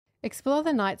Explore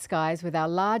the night skies with our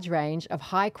large range of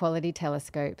high-quality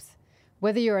telescopes.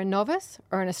 Whether you're a novice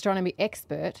or an astronomy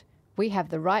expert, we have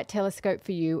the right telescope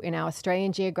for you in our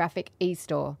Australian Geographic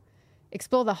e-store.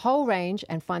 Explore the whole range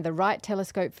and find the right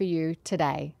telescope for you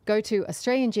today. Go to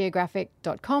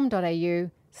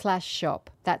australiangeographic.com.au/shop.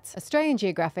 That's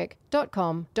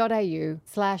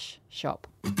australiangeographic.com.au/shop.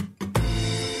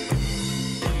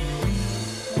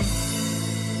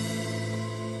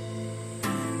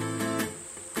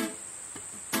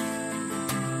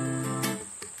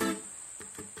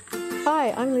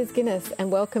 Hi, I'm Liz Guinness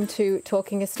and welcome to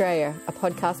Talking Australia, a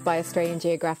podcast by Australian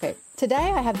Geographic. Today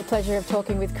I have the pleasure of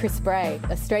talking with Chris Bray,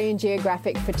 Australian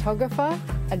Geographic photographer,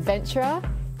 adventurer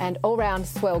and all-round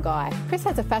swell guy. Chris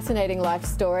has a fascinating life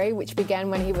story which began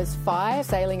when he was 5,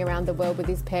 sailing around the world with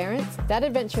his parents. That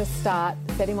adventurous start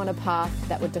set him on a path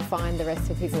that would define the rest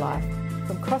of his life.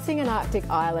 From crossing an Arctic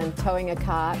island, towing a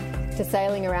cart, to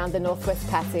sailing around the Northwest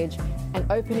Passage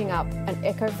and opening up an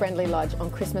eco-friendly lodge on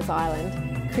Christmas Island,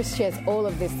 Chris shares all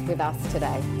of this with us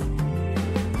today.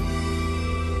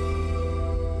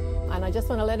 And I just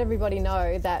want to let everybody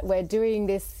know that we're doing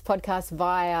this podcast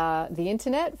via the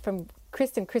internet from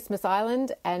Chris in Christmas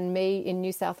Island and me in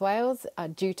New South Wales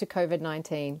due to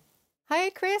COVID-19.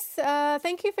 Hi, Chris.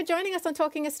 Thank you for joining us on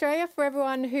Talking Australia. For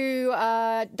everyone who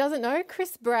doesn't know,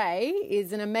 Chris Bray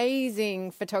is an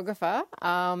amazing photographer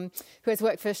who has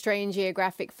worked for Australian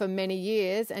Geographic for many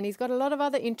years, and he's got a lot of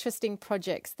other interesting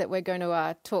projects that we're going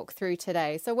to talk through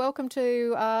today. So welcome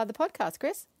to the podcast,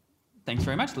 Chris. Thanks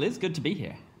very much, Liz. Good to be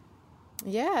here.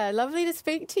 Yeah, lovely to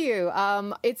speak to you.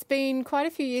 It's been quite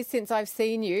a few years since I've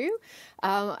seen you.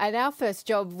 And our first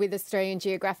job with Australian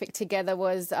Geographic together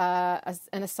was an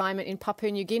assignment in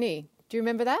Papua New Guinea. Do you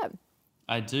remember that?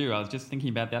 I do. I was just thinking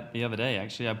about that the other day,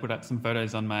 actually. I put up some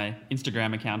photos on my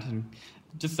Instagram account and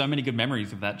just so many good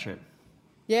memories of that trip.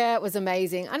 Yeah, it was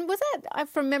amazing. And was that,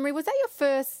 from memory, was that your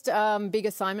first big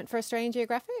assignment for Australian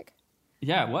Geographic?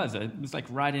 Yeah, it was. It was like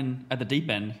right in at the deep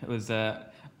end. It was... was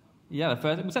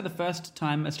that the first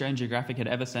time Australian Geographic had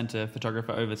ever sent a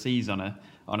photographer overseas on a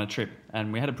trip,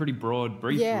 and we had a pretty broad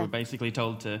brief. Yeah. We were basically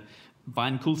told to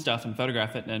find cool stuff and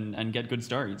photograph it and get good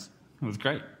stories. It was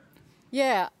great.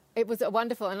 Yeah, it was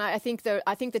wonderful, and I think the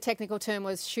technical term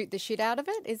was shoot the shit out of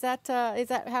it. Is that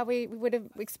how we would have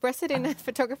expressed it in a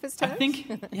photographer's terms?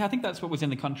 I think that's what was in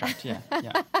the contract. Yeah.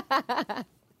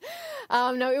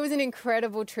 No, it was an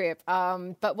incredible trip.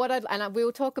 But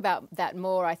we'll talk about that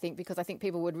more, I think, because I think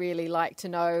people would really like to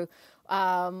know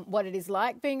what it is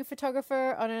like being a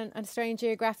photographer on an Australian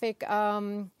Geographic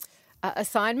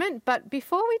assignment. But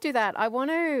before we do that, I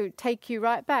want to take you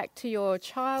right back to your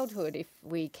childhood, if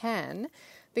we can,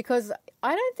 because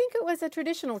I don't think it was a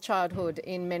traditional childhood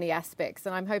in many aspects.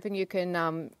 And I'm hoping you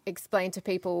can explain to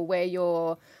people where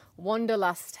your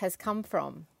wanderlust has come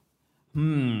from.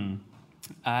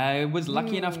 I was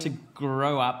lucky enough to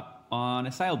grow up on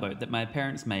a sailboat that my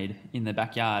parents made in their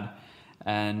backyard.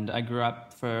 And I grew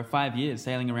up for 5 years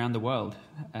sailing around the world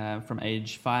from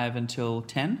age 5 until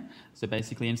 10. So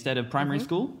basically, instead of primary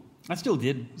school, I still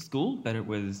did school, but it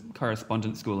was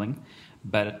correspondence schooling.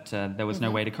 But there was no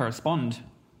way to correspond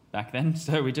back then.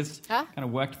 So we just kind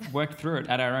of worked through it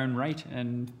at our own rate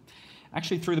and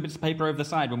actually threw the bits of paper over the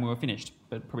side when we were finished.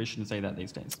 But probably shouldn't say that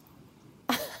these days.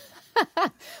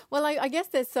 Well, I guess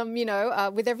there's some,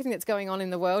 with everything that's going on in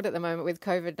the world at the moment with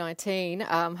COVID-19,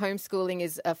 homeschooling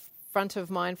is a front of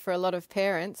mind for a lot of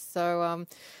parents. So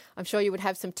I'm sure you would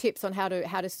have some tips on how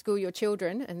to school your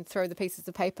children and throw the pieces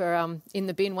of paper in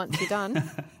the bin once you're done.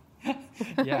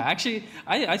 Yeah, actually,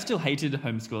 I still hated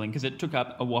homeschooling because it took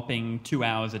up a whopping 2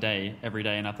 hours a day every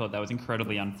day, and I thought that was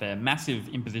incredibly unfair. Massive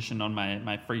imposition on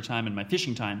my free time and my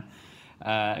fishing time.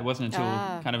 It wasn't until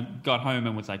kind of got home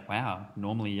and was like, wow,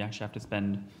 normally you actually have to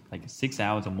spend like 6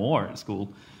 hours or more at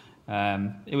school.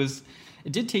 It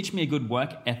did teach me a good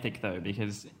work ethic though,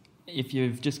 because if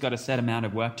you've just got a set amount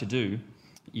of work to do,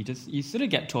 you sort of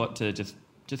get taught to just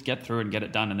get through it and get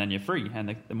it done, and then you're free.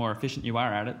 And the more efficient you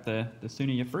are at it, the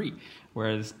sooner you're free.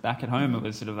 Whereas back at home, it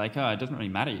was sort of like, it doesn't really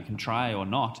matter. You can try or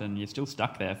not, and you're still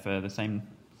stuck there for the same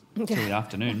till the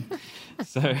afternoon.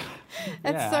 So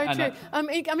that's so true.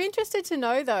 I'm interested to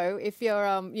know though, if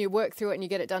you work through it and you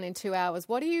get it done in 2 hours,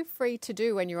 what are you free to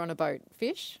do when you're on a boat?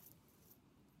 Fish?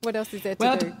 What else is there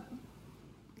to do?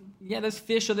 Yeah, there's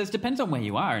fish, or depends on where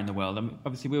you are in the world.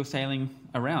 Obviously, we were sailing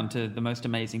around to the most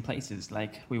amazing places.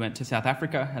 Like we went to South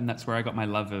Africa, and that's where I got my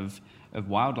love of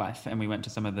wildlife. And we went to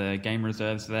some of the game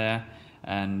reserves there.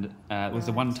 And it was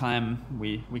the one time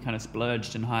we kind of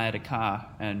splurged and hired a car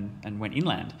and went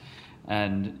inland.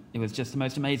 And it was just the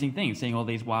most amazing thing, seeing all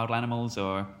these wild animals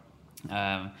or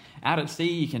Out at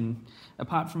sea, you can,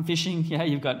 apart from fishing,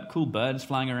 you've got cool birds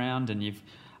flying around, and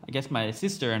I guess my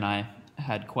sister and I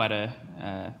had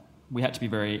we had to be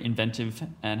very inventive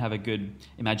and have a good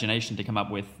imagination to come up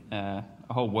with a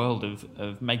whole world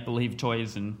of make-believe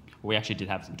toys, and we actually did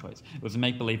have some toys. It was a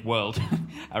make-believe world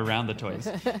around the toys.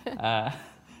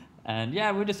 And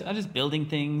yeah, we're just building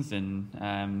things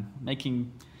and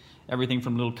making everything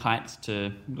from little kites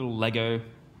to little Lego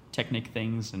Technic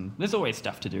things, and there's always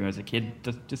stuff to do as a kid.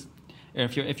 Just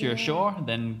if you're ashore,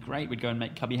 then great, we'd go and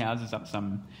make cubby houses up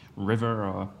some river,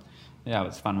 or it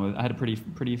was fun. I had a pretty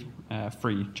free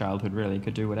childhood, really.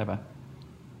 Could do whatever.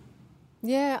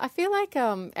 Yeah, I feel like,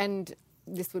 and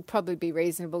this would probably be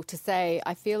reasonable to say,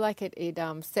 I feel like it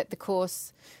set the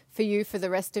course for you for the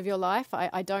rest of your life.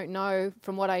 I don't know,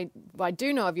 from what I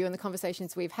do know of you and the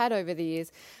conversations we've had over the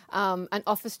years, an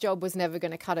office job was never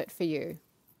going to cut it for you.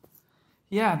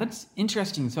 Yeah, that's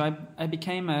interesting. So I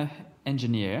became an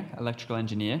engineer, electrical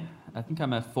engineer. I think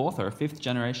I'm a fourth or a fifth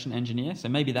generation engineer, so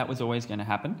maybe that was always going to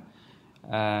happen.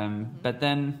 But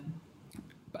then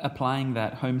applying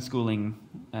that homeschooling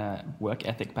work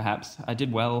ethic, perhaps, I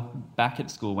did well back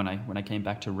at school when I came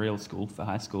back to real school for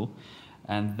high school,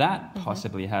 and that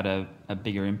possibly had a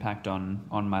bigger impact on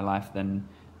my life than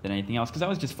anything else, because I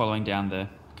was just following down the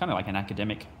kind of like an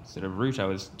academic sort of route. I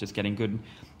was just getting good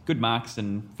marks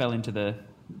and fell into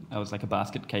I was like a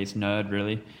basket case nerd,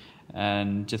 really,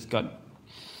 and just got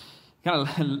kind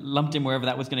of lumped in wherever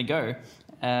that was going to go.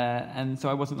 And so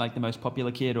I wasn't like the most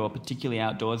popular kid or particularly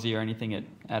outdoorsy or anything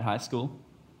at high school.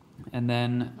 And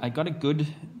then I got a good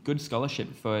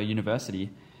scholarship for university,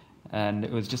 and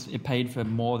it paid for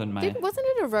more than my... Wasn't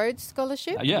it a Rhodes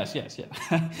Scholarship? Yes.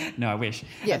 No, I wish.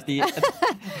 Yes. Where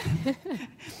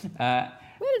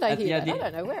did I hear that? I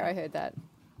don't know where I heard that.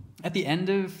 At the end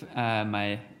of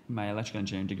my electrical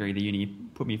engineering degree, the uni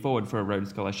put me forward for a Rhodes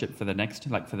Scholarship for the next,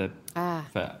 for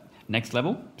next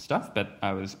level stuff. But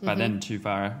I was by then too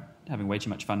far, having way too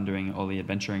much fun doing all the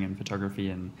adventuring and photography,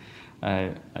 and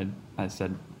I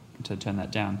said to turn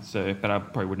that down. So, but I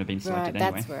probably wouldn't have been selected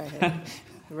anyway. That's where I heard it.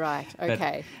 Right.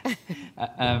 Okay.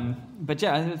 But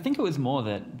yeah, I think it was more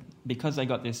that because I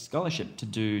got this scholarship to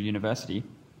do university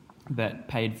that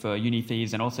paid for uni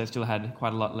fees and also still had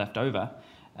quite a lot left over.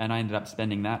 And I ended up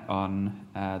spending that on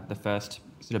the first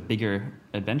sort of bigger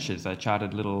adventures. I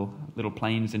chartered little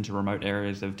planes into remote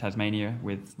areas of Tasmania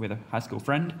with a high school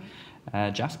friend,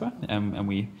 Jasper, and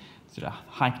we sort of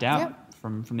hiked out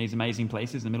from these amazing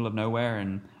places in the middle of nowhere.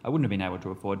 And I wouldn't have been able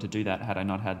to afford to do that had I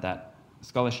not had that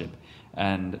scholarship.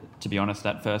 And to be honest,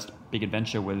 that first big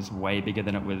adventure was way bigger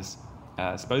than it was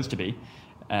supposed to be.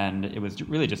 And it was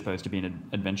really just supposed to be an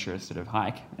adventurous sort of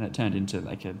hike, and it turned into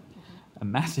like a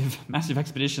massive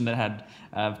expedition that had,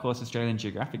 of course, Australian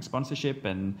Geographic sponsorship,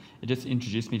 and it just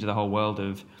introduced me to the whole world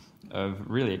of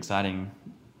really exciting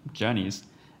journeys.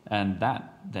 And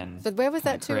that then... So where was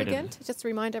that to again, to just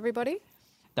remind everybody?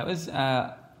 That was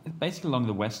basically along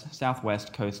the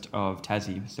southwest coast of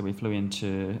Tassie. So we flew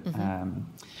into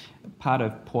part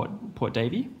of Port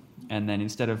Davey, and then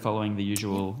instead of following the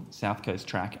usual south coast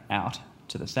track out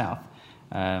to the south,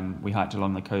 we hiked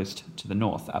along the coast to the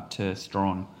north up to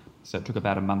Strahan. So it took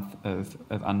about a month of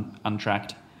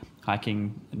untracked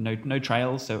hiking, no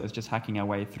trails, so it was just hacking our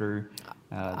way through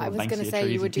I was going to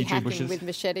say you would be hacking bushes with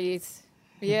machetes.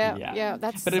 Yeah,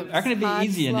 that's... But I reckon it'd be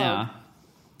easier now,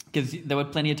 because there were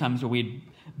plenty of times where we'd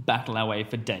battle our way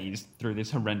for days through this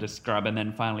horrendous scrub and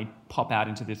then finally pop out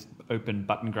into this open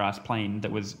button grass plain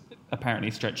that was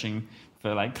apparently stretching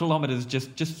for like kilometres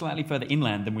just slightly further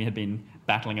inland than we had been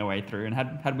battling our way through. And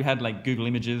had we had like Google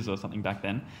Images or something back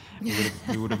then,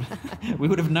 we would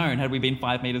have known. Had we been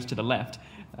 5 metres to the left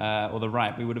or the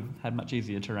right, we would have had much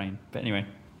easier terrain. But anyway,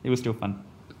 it was still fun.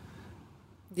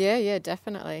 Yeah,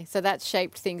 definitely. So that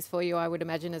shaped things for you, I would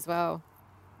imagine, as well.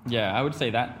 Yeah, I would say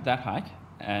that hike,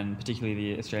 and particularly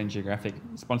the Australian Geographic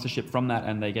sponsorship from that,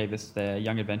 and they gave us their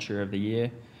Young Adventurer of the Year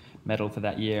medal for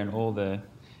that year, and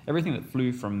everything that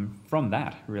flew from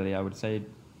that, really, I would say,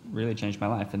 really changed my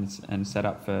life and set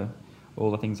up for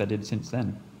all the things I did since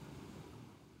then.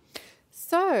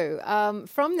 So,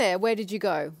 from there, where did you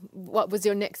go? What was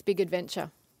your next big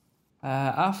adventure?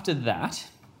 After the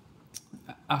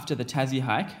Tassie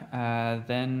hike,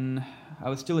 then I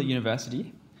was still at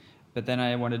university, but then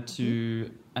I wanted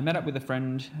to... I met up with a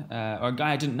friend, or a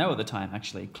guy I didn't know at the time,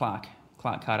 actually, Clark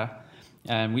Carter,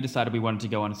 and we decided we wanted to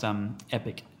go on some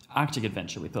epic Arctic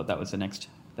adventure. We thought that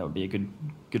would be a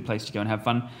good place to go and have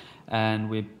fun, and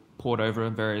we pored over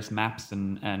various maps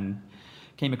and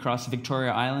came across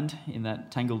Victoria Island in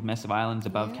that tangled mess of islands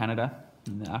above Canada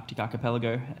in the Arctic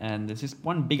archipelago. And there's this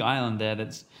one big island there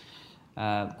that's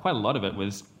quite a lot of it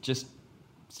was just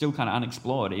still kind of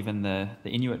unexplored. Even the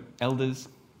Inuit elders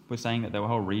were saying that there were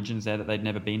whole regions there that they'd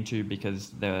never been to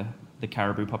because the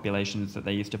caribou populations that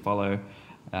they used to follow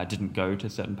didn't go to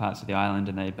certain parts of the island,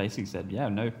 and they basically said, yeah,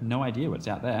 no idea what's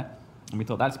out there. And we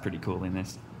thought that's pretty cool in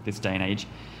this day and age.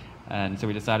 And so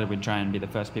we decided we'd try and be the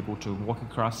first people to walk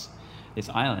across this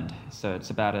island. So it's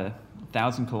about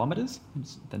 1,000 kilometers.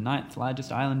 It's the 9th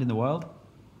largest island in the world.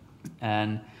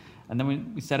 And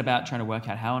then we set about trying to work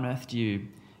out how on earth do you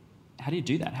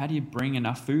do that? How do you bring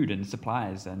enough food and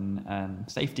supplies and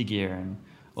safety gear and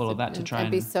all of that to try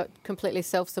and be completely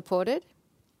self-supported?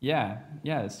 Yeah,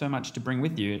 there's so much to bring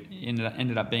with you. It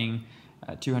ended up being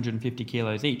 250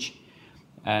 kilos each.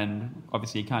 And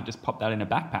obviously you can't just pop that in a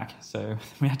backpack. So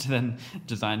we had to then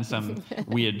design some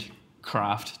weird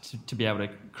craft to be able to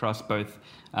cross both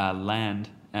land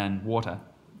and water,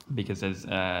 because there's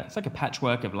it's like a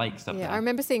patchwork of lakes up there. Yeah, I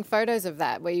remember seeing photos of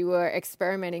that where you were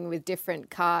experimenting with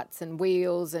different carts and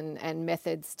wheels and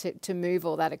methods to move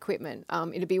all that equipment.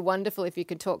 It'd be wonderful if you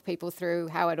could talk people through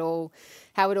how it all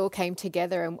came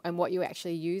together and what you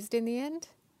actually used in the end.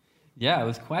 Yeah, it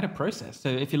was quite a process. So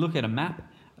if you look at a map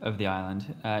of the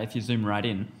island, if you zoom right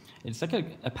in, it's like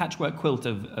a patchwork quilt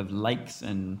of lakes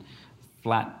and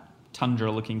flat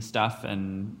tundra-looking stuff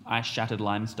and ice-shattered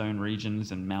limestone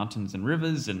regions and mountains and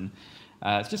rivers, and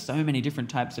it's just so many different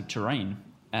types of terrain.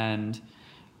 And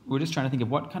we're just trying to think of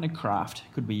what kind of craft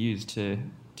could we use to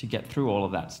get through all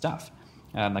of that stuff.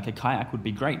 Like a kayak would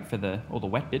be great for all the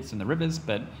wet bits and the rivers,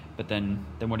 but then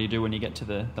what do you do when you get to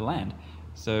the land?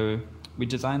 So we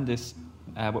designed this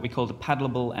what we called a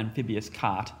paddleable amphibious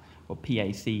cart, or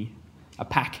PAC, a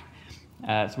pack.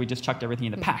 So we just chucked everything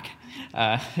in the pack.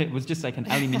 It was just like an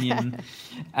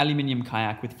aluminium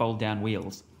kayak with fold-down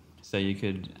wheels. So you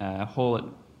could haul it,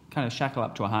 kind of shackle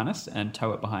up to a harness and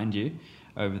tow it behind you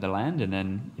over the land. And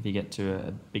then if you get to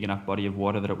a big enough body of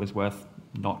water that it was worth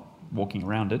not walking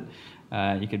around it,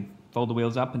 you could fold the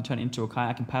wheels up and turn it into a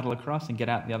kayak and paddle across and get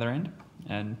out the other end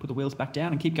and put the wheels back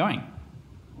down and keep going.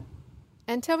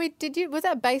 And tell me, was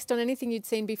that based on anything you'd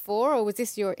seen before, or was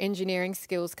this your engineering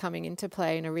skills coming into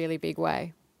play in a really big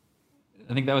way?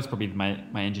 I think that was probably my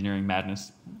engineering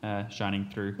madness shining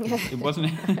through. It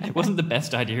wasn't the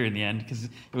best idea in the end, because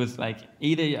it was like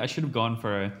either I should have gone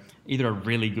for either a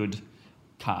really good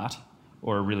cart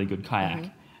or a really good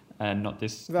kayak, and not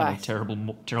this kind of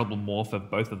terrible morph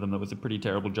of both of them. That was a pretty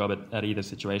terrible job at either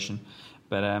situation.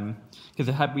 But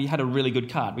because we had a really good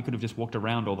cart, we could have just walked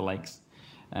around all the lakes.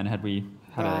 And had we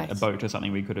had a boat or something,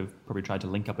 we could have probably tried to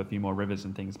link up a few more rivers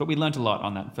and things. But we learnt a lot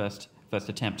on that first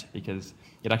attempt, because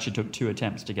it actually took 2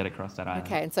 attempts to get across that island.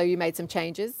 Okay, and so you made some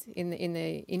changes in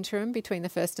the interim between the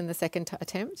first and the second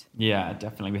attempt? Yeah,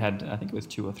 definitely. We had, I think it was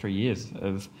 2 or 3 years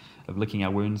of licking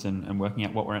our wounds and working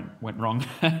out what went wrong.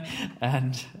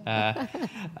 And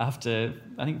after,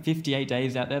 I think, 58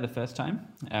 days out there the first time,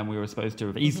 we were supposed to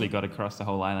have easily got across the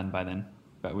whole island by then.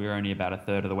 But we were only about a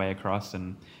third of the way across,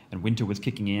 and winter was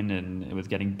kicking in, and it was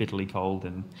getting bitterly cold,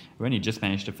 and we only just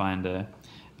managed to find a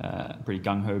pretty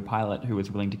gung-ho pilot who was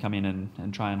willing to come in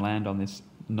and try and land on this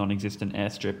non-existent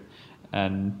airstrip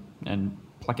and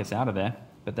pluck us out of there.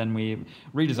 But then we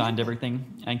redesigned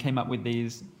everything and came up with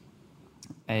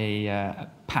a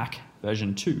pack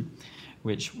version 2,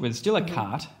 which was still a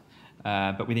cart,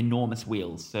 but with enormous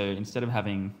wheels. So instead of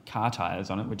having car tires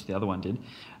on it, which the other one did,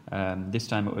 this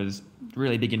time it was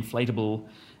really big inflatable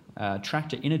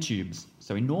tractor inner tubes,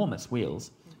 so enormous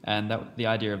wheels. And the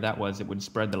idea of that was it would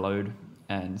spread the load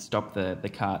and stop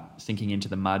the cart sinking into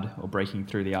the mud or breaking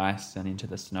through the ice and into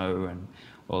the snow and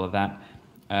all of that.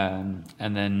 And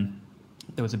then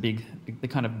there was the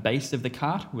kind of base of the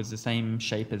cart was the same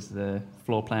shape as the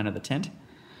floor plan of the tent.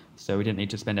 So we didn't need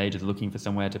to spend ages looking for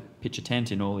somewhere to pitch a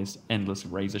tent in all this endless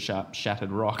razor-sharp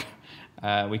shattered rock.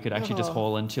 We could actually just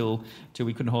haul until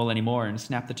we couldn't haul anymore and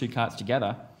snap the 2 carts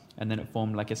together. And then it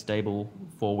formed like a stable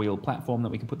 4-wheel platform that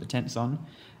we could put the tents on.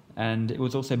 And it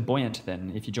was also buoyant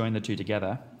then. If you join the 2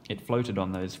 together, it floated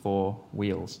on those 4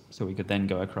 wheels. So we could then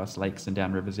go across lakes and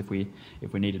down rivers if we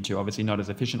needed to. Obviously not as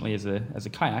efficiently as a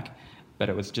kayak, but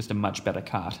it was just a much better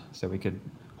cart. So we could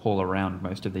haul around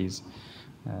most of these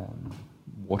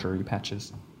watery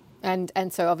patches. And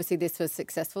so obviously this was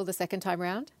successful the second time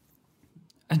round?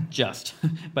 Just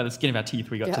by the skin of our teeth,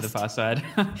 we got to the far side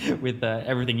with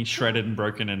everything shredded and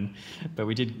broken, but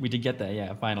we did get there,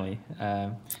 yeah, finally,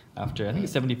 after I think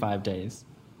 75 days.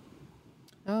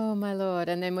 Oh my Lord!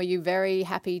 And then were you very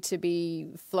happy to be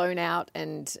flown out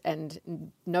and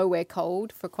nowhere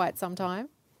cold for quite some time?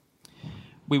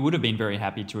 we would have been very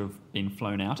happy to have been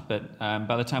flown out, but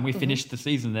by the time we finished the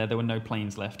season there were no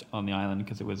planes left on the island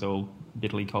because it was all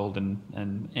bitterly cold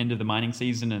and end of the mining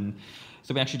season. And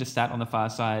so we actually just sat on the far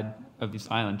side of this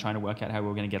island trying to work out how we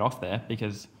were going to get off there,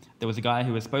 because there was a guy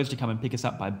who was supposed to come and pick us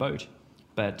up by boat,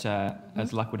 but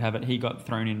as luck would have it, he got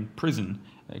thrown in prison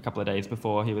a couple of days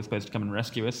before he was supposed to come and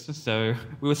rescue us. So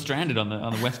we were stranded on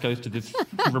the west coast of this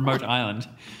remote island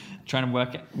trying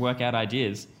to work out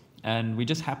ideas. And we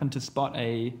just happened to spot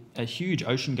a huge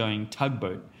ocean-going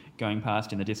tugboat going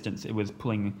past in the distance. It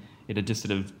had just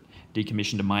sort of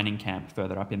decommissioned a mining camp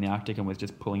further up in the Arctic and was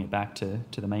just pulling it back to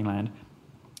the mainland.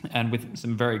 And with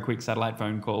some very quick satellite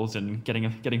phone calls and getting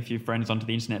a few friends onto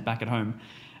the internet back at home,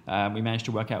 we managed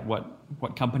to work out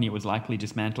what company it was likely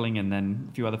dismantling, and then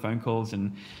a few other phone calls.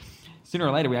 And sooner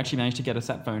or later, we actually managed to get a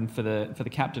sat phone for the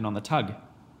captain on the tug,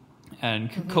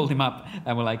 and called him up,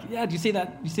 and we're like, yeah, do you see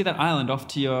that island off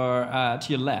to your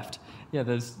left? Yeah,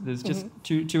 there's just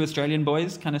two Australian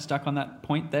boys kind of stuck on that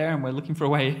point there, and we're looking for a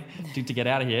way to get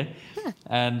out of here.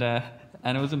 And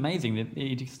it was amazing.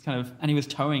 He just and he was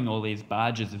towing all these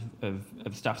barges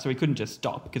of stuff, so he couldn't just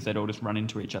stop because they'd all just run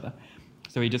into each other.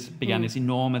 So he just began this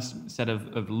enormous set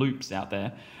of loops out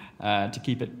there to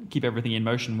keep everything in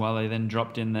motion, while they then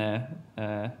dropped in a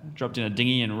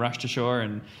dinghy and rushed ashore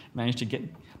and managed to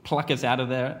pluck us out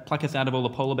of all the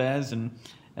polar bears and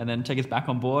then take us back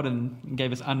on board and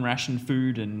gave us unrationed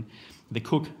food. And the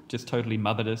cook just totally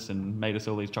mothered us and made us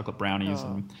all these chocolate brownies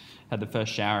and had the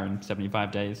first shower in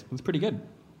 75 days. It was pretty good.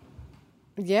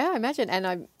 Yeah, I imagine.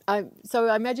 And I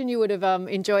imagine you would have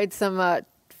enjoyed some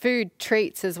food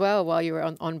treats as well while you were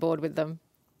on board with them.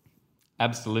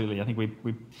 Absolutely. I think we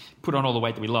put on all the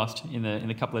weight that we lost in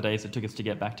the couple of days it took us to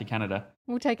get back to Canada.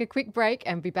 We'll take a quick break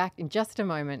and be back in just a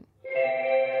moment.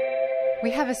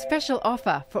 We have a special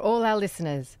offer for all our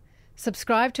listeners.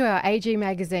 Subscribe to our AG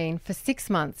magazine for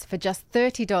 6 months for just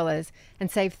 $30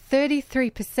 and save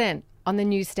 33% on the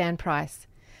newsstand price.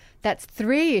 That's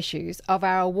 3 issues of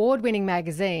our award-winning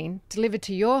magazine delivered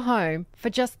to your home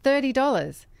for just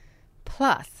 $30.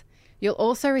 Plus, you'll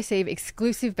also receive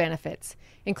exclusive benefits,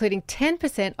 including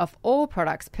 10% off all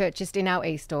products purchased in our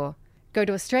e-store. Go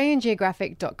to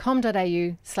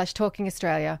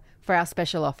australiangeographic.com.au/talkingaustralia for our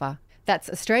special offer.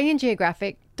 That's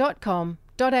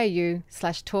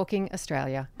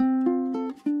australiangeographic.com.au/talkingaustralia.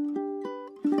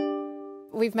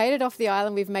 We've made it off the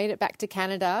island. We've made it back to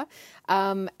Canada.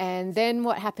 And then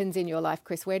what happens in your life,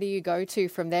 Chris? Where do you go to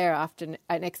from there after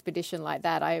an expedition like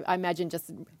that? I imagine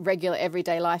just regular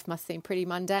everyday life must seem pretty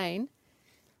mundane.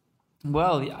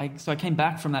 Well, so I came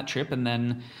back from that trip, and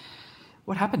then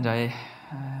what happened?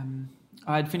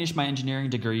 I'd finished my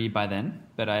engineering degree by then,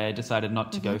 but I decided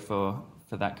not to go for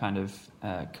that kind of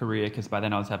career, because by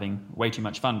then I was having way too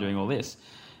much fun doing all this.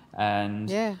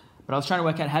 But I was trying to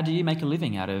work out, how do you make a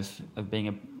living out of being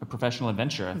a professional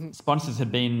adventurer? Sponsors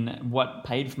had been what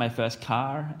paid for my first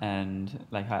car, and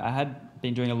I had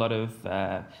been doing a lot of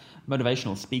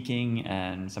motivational speaking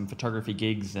and some photography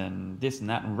gigs and this and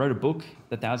that, and wrote a book,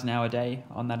 The 1,000 Hour Day,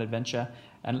 on that adventure.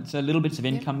 And so little bits of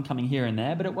income coming here and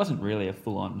there, but it wasn't really a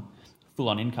full-on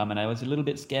income, and I was a little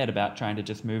bit scared about trying to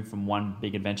just move from one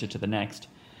big adventure to the next,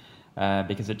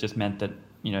 because it just meant that,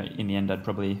 in the end I'd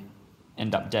probably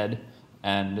end up dead.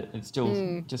 And it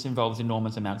still just involves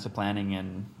enormous amounts of planning,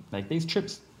 and these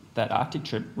trips, that Arctic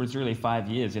trip was really 5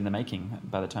 years in the making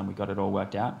by the time we got it all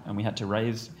worked out, and we had to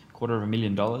raise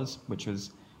 $250,000, which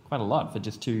was quite a lot for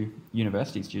just 2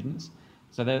 university students.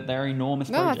 So they're enormous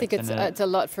projects. No, I think it's a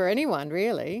lot for anyone,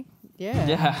 really. Yeah.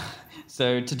 Yeah.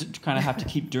 So to kind of have to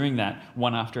keep doing that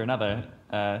one after another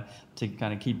to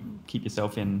kind of keep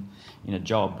yourself in a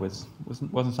job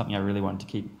wasn't something I really wanted to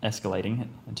keep escalating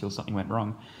until something went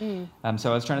wrong.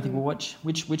 So I was trying to think, well,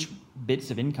 which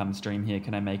bits of income stream here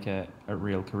can I make a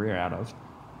real career out of?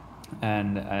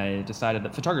 And I decided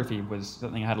that photography was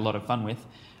something I had a lot of fun with.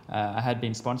 I had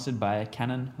been sponsored by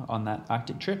Canon on that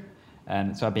Arctic trip,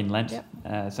 and so I've been lent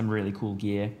some really cool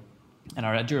gear. And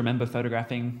I do remember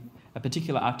photographing a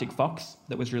particular Arctic fox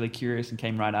that was really curious and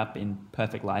came right up in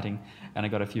perfect lighting, and I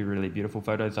got a few really beautiful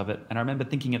photos of it. And I remember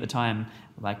thinking at the time,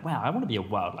 wow, I want to be a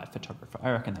wildlife photographer.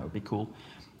 I reckon that would be cool.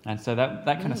 And so that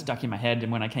kind of stuck in my head.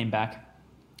 And when I came back,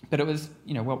 but it was,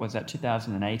 what was that,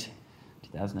 2008,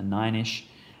 2009-ish,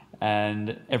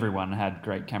 and everyone had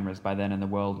great cameras by then, and the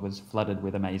world was flooded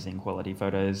with amazing quality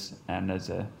photos. And as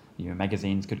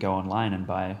magazines could go online and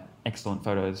buy excellent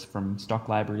photos from stock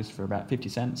libraries for about 50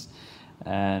 cents.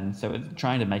 And so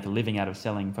trying to make a living out of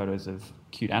selling photos of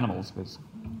cute animals was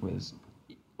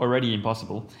already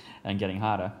impossible and getting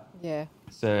harder. Yeah.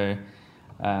 So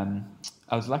I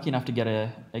was lucky enough to get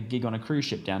a gig on a cruise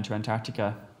ship down to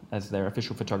Antarctica as their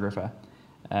official photographer.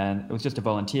 and it was just a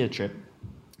volunteer trip.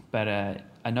 But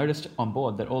I noticed on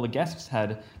board that all the guests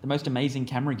had the most amazing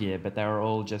camera gear, but they were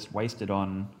all just wasted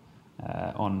on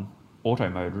auto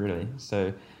mode, really.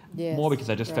 So more because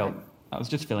I just felt I was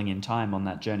just filling in time on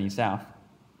that journey south.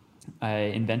 I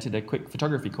invented a quick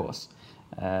photography course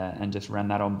and just ran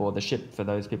that on board the ship for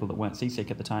those people that weren't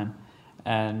seasick at the time.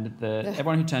 And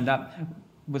everyone who turned up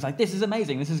was like, "This is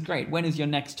amazing, this is great. When is your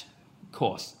next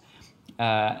course?"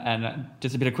 And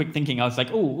just a bit of quick thinking, I was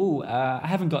like, I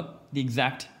haven't got the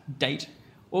exact date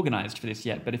organized for this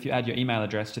yet, but if you add your email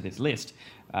address to this list,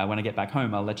 when I get back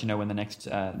home, I'll let you know when the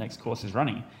next course is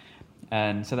running.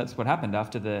 And so that's what happened.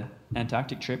 After the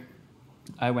Antarctic trip,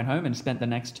 I went home and spent the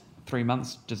next 3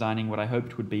 months designing what I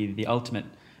hoped would be the ultimate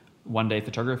one-day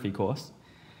photography course,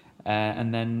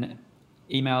 and then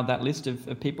emailed that list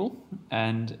of people,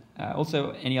 and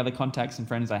also any other contacts and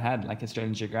friends I had, like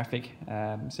Australian Geographic.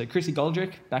 So Chrissy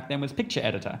Goldrick back then was picture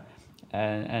editor,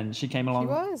 and she came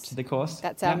along to the course.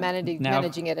 That's our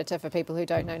managing editor for people who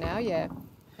don't know now. Yeah,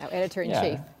 our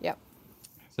editor-in-chief. Yep.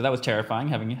 So that was terrifying,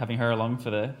 having her along for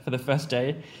the first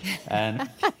day, and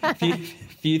a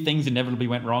few things inevitably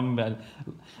went wrong,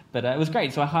 but it was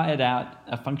great. So I hired out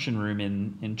a function room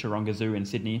in Taronga Zoo in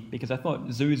Sydney, because I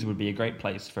thought zoos would be a great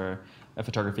place for a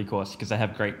photography course, because they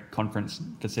have great conference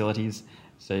facilities.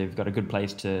 So you've got a good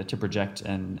place to project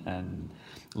and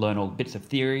learn all bits of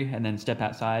theory, and then step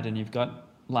outside and you've got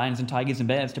lions and tigers and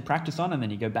bears to practice on, and then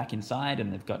you go back inside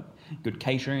and they've got good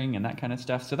catering and that kind of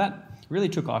stuff. So that really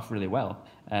took off really well,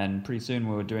 and pretty soon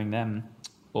we were doing them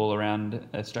all around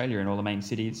Australia in all the main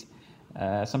cities.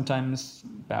 Sometimes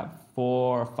about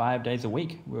 4 or 5 days a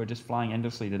week, we were just flying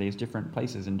endlessly to these different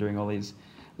places and doing all these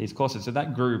courses. So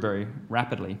that grew very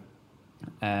rapidly,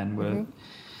 and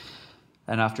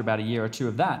and after about a year or two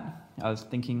of that, I was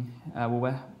thinking,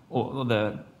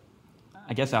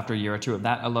 I guess after a year or two of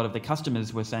that, a lot of the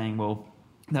customers were saying, "Well,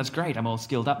 that's great. I'm all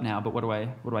skilled up now, but what do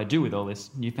I do with all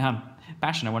this newfound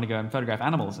passion? I want to go and photograph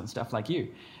animals and stuff like you."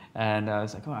 And I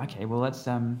was like, "Oh, okay. Well, let's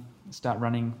start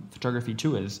running photography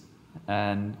tours."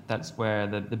 And that's where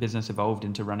the business evolved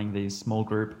into running these small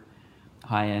group,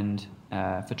 high-end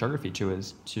photography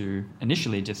tours to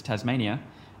initially just Tasmania,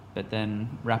 but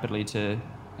then rapidly to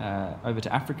over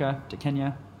to Africa, to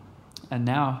Kenya, and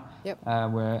now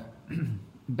we're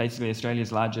basically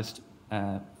Australia's largest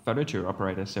photo tour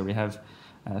operator. So we have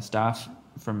staff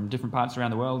from different parts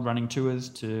around the world running tours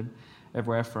to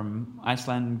everywhere from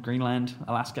Iceland, Greenland,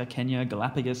 Alaska, Kenya,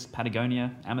 Galapagos,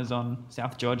 Patagonia, Amazon,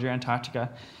 South Georgia,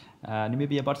 Antarctica,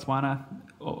 Namibia, Botswana,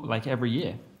 like every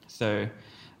year. So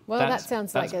that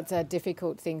sounds like it's a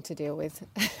difficult thing to deal with.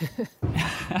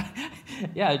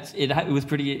 Yeah,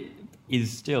 it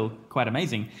is still quite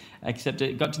amazing, except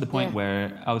it got to the point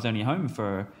where I was only home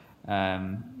for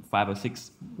 5 or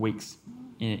 6 weeks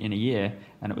in a year,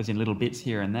 and it was in little bits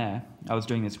here and there. I was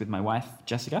doing this with my wife,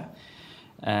 Jessica,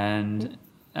 and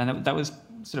that was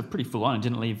sort of pretty full on. It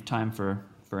didn't leave time for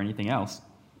anything else.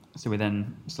 So we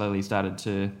then slowly started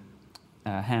to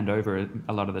hand over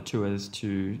a lot of the tours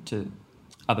to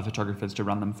other photographers to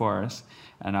run them for us,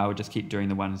 and I would just keep doing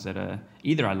the ones that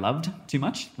either I loved too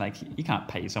much, like you can't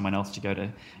pay someone else to go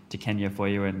to Kenya for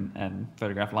you and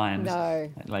photograph lions. No.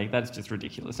 Like that's just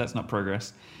ridiculous. That's not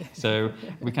progress. So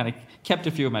we kind of kept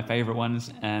a few of my favorite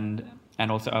ones, and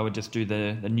also I would just do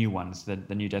the new ones,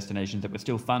 the new destinations that were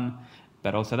still fun,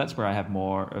 but also that's where I have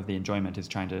more of the enjoyment, is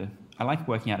I like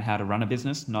working out how to run a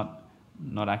business, not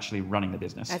actually running the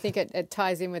business. I think it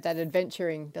ties in with that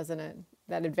adventuring, doesn't it?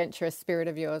 That adventurous spirit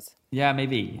of yours. Yeah,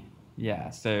 maybe.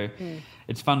 Yeah, so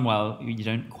it's fun while you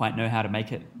don't quite know how to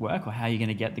make it work or how you're going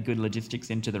to get the good logistics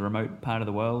into the remote part of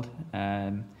the world.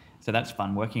 So that's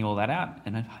fun, working all that out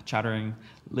and chartering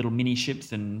little mini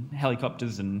ships and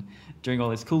helicopters and doing all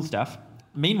this cool stuff.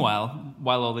 Meanwhile,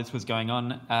 while all this was going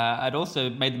on, I'd also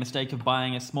made the mistake of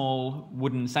buying a small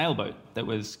wooden sailboat that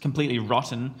was completely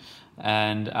rotten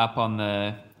and up on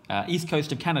the east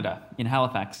coast of Canada in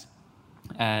Halifax.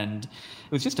 And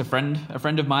it was just a friend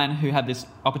of mine who had this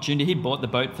opportunity. He'd bought the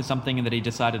boat for something that he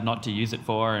decided not to use it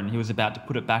for, and he was about to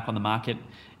put it back on the market,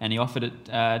 and he offered it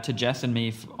to Jess and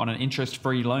me on an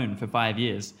interest-free loan for 5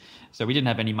 years. So we didn't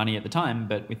have any money at the time,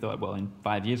 but we thought, well, in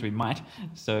 5 years we might.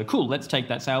 So cool, let's take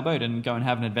that sailboat and go and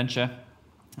have an adventure.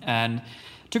 And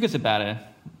it took us about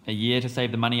a year to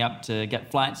save the money up to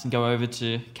get flights and go over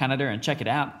to Canada and check it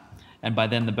out. And by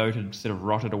then the boat had sort of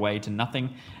rotted away to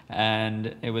nothing,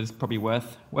 and it was probably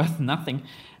worth nothing.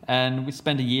 And we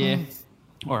spent a year,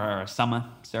 or a summer,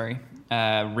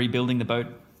 rebuilding the boat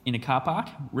in a car park,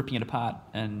 ripping it apart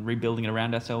and rebuilding it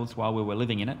around ourselves while we were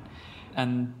living in it.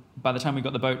 And by the time we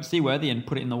got the boat seaworthy and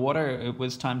put it in the water, it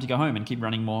was time to go home and keep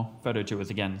running more photo tours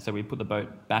again. So we put the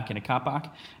boat back in a car park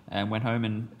and went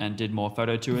home and did more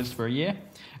photo tours for a year.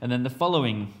 And then the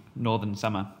following northern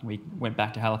summer, we went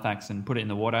back to Halifax and put it in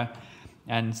the water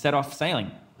and set off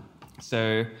sailing.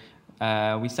 So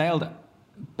we sailed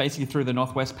basically through the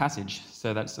Northwest Passage.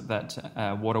 So that's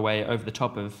that waterway over the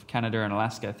top of Canada and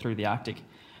Alaska through the Arctic.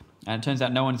 And it turns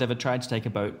out no one's ever tried to take a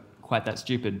boat quite that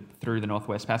stupid through the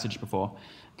Northwest Passage before,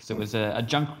 because it was a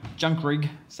junk rig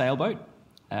sailboat.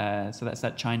 So that's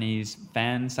that Chinese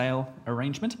fan sail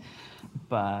arrangement.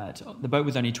 But the boat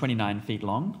was only 29 feet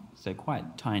long, so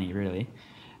quite tiny really,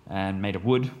 and made of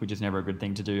wood, which is never a good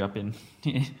thing to do up in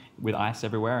with ice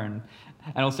everywhere. And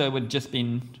also it had just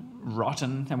been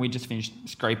rotten, and we just finished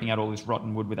scraping out all this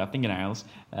rotten wood with our fingernails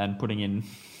and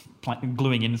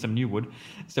gluing in some new wood.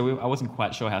 So I wasn't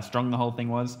quite sure how strong the whole thing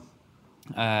was.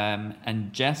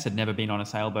 And Jess had never been on a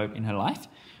sailboat in her life,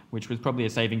 which was probably a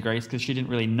saving grace because she didn't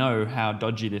really know how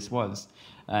dodgy this was.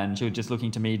 And she was just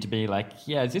looking to me to be like,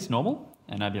 yeah, is this normal?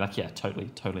 And I'd be like, yeah,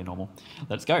 totally normal.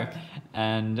 Let's go.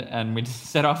 And we'd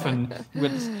set off and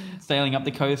we're sailing up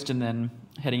the coast and then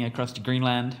heading across to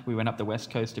Greenland. We went up the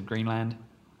west coast of Greenland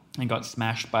and got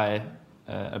smashed by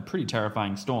a pretty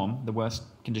terrifying storm, the worst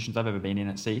conditions I've ever been in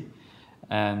at sea.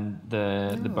 And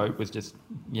the boat was just,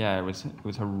 it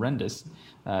was horrendous.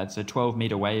 So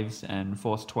 12-meter waves and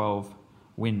force 12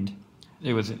 wind.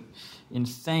 It was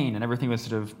insane, and everything was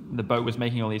the boat was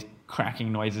making all these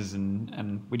cracking noises,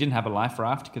 and we didn't have a life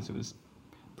raft because it was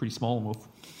pretty small, and we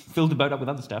filled the boat up with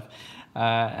other stuff.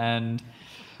 And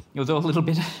it was all a little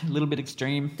bit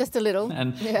extreme. Just a little.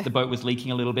 And the boat was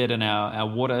leaking a little bit, and our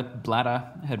water bladder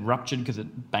had ruptured because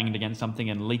it banged against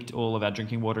something and leaked all of our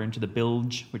drinking water into the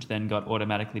bilge, which then got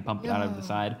automatically pumped out of the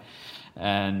side.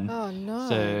 And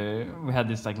so we had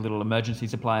this little emergency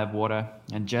supply of water,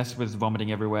 and Jess was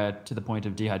vomiting everywhere to the point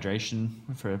of dehydration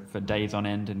for days on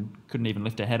end, and couldn't even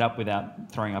lift her head up without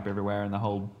throwing up everywhere, and the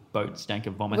whole boat stank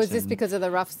of vomit. Was this because of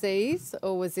the rough seas,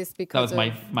 or was this because that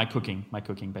was my cooking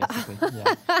basically?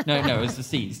 Yeah. No, it was the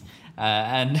seas,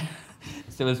 and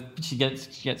so she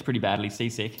gets pretty badly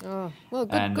seasick. Oh, well,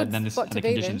 good. And good then spot the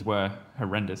conditions were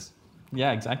horrendous.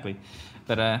 Yeah, exactly.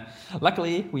 But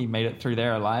luckily, we made it through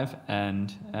there alive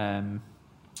and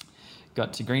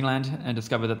got to Greenland and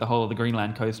discovered that the whole of the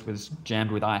Greenland coast was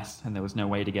jammed with ice and there was no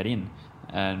way to get in.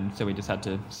 And so we just had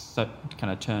to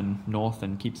kind of turn north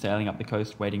and keep sailing up the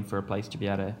coast, waiting for a place to be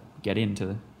able to get in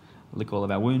to lick all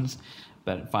of our wounds.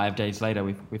 But 5 days later,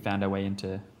 we found our way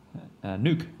into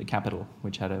Nuuk, the capital,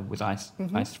 which was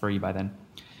ice-free by then.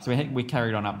 So we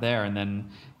carried on up there and then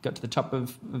got to the top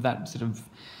of that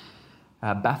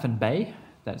Baffin Bay.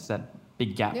 That's that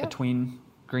big gap between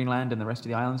Greenland and the rest of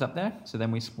the islands up there. So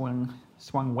then we swung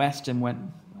west and went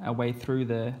our way through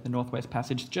the Northwest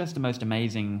Passage. Just the most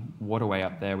amazing waterway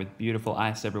up there with beautiful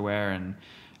ice everywhere and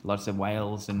lots of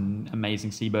whales and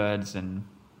amazing seabirds. And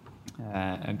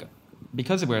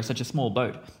because we're such a small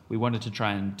boat, we wanted to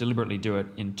try and deliberately do it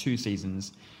in 2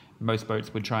 seasons. Most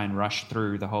boats would try and rush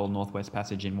through the whole Northwest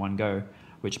Passage in one go,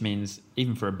 which means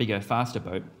even for a bigger, faster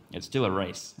boat, it's still a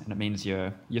race, and it means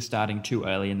you're starting too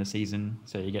early in the season,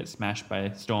 so you get smashed by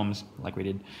storms like we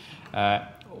did.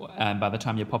 And by the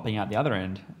time you're popping out the other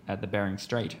end at the Bering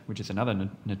Strait, which is another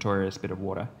notorious bit of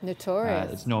water.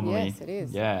 Notorious. It's normally, yes, it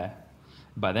is. Yeah.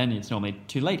 By then, it's normally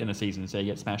too late in the season, so you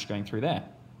get smashed going through there,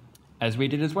 as we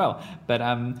did as well. But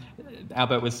our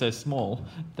boat was so small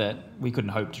that we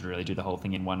couldn't hope to really do the whole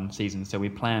thing in one season, so we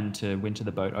planned to winter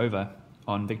the boat over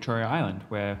on Victoria Island,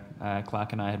 where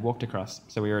Clark and I had walked across.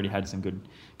 So we already had some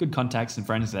good contacts and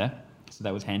friends there, so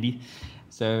that was handy.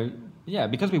 So yeah,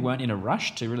 because we weren't in a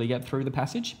rush to really get through the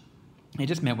passage, it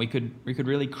just meant we could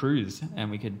really cruise,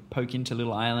 and we could poke into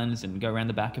little islands and go around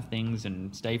the back of things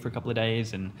and stay for a couple of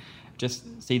days and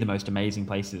just see the most amazing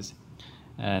places.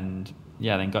 And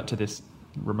yeah, then got to this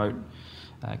remote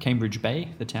Cambridge Bay,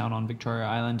 the town on Victoria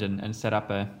Island, and set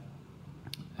up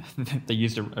they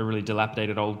used a really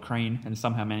dilapidated old crane and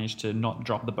somehow managed to not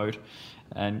drop the boat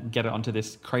and get it onto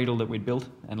this cradle that we'd built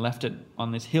and left it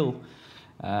on this hill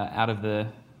out of the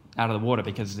water,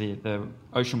 because the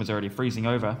ocean was already freezing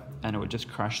over and it would just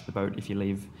crush the boat if you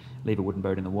leave a wooden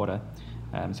boat in the water.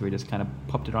 So we just kind of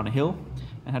popped it on a hill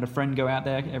and had a friend go out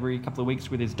there every couple of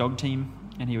weeks with his dog team,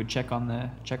 and he would check on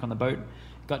the boat.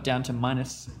 Got down to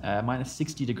minus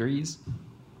 60 degrees.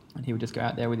 And he would just go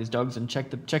out there with his dogs and check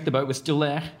the boat was still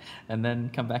there, and then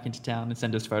come back into town and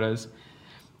send us photos.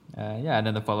 And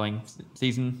then the following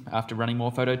season, after running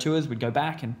more photo tours, we'd go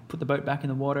back and put the boat back in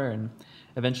the water, and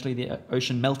eventually the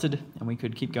ocean melted and we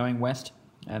could keep going west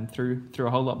and through a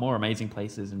whole lot more amazing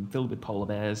places, and filled with polar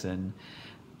bears and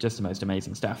just the most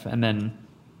amazing stuff. And then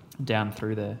down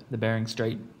through the Bering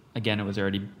Strait, again, it was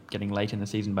already getting late in the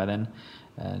season by then,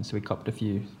 and so we copped a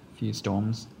few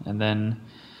storms, and then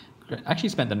actually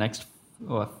spent the next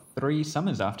 3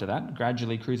 summers after that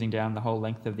gradually cruising down the whole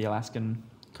length of the Alaskan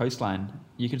coastline.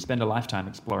 You could spend a lifetime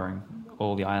exploring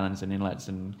all the islands and inlets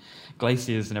and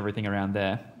glaciers and everything around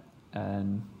there,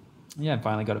 and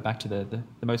finally got it back to the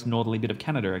most northerly bit of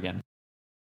Canada again.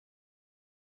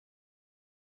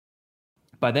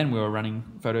 By then we were running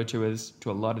photo tours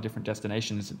to a lot of different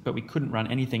destinations, but we couldn't run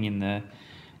anything in the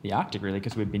Arctic really,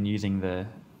 because we'd been using the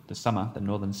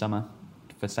northern summer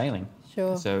for sailing.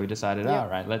 Sure. So we decided, all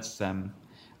right, let's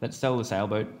sell the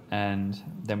sailboat, and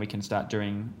then we can start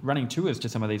running tours to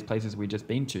some of these places we'd just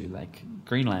been to, like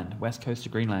Greenland. West coast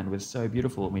of Greenland was so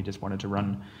beautiful, and we just wanted to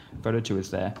run photo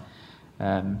tours there.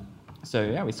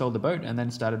 So we sold the boat and then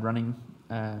started running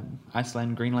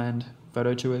Iceland, Greenland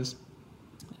photo tours,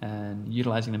 and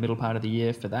utilizing the middle part of the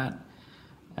year for that.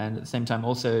 And at the same time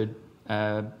also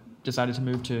decided to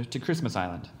move to Christmas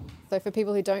Island. So for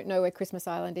people who don't know where Christmas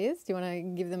Island is, do you want to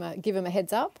give them a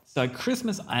heads up? So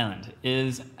Christmas Island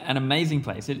is an amazing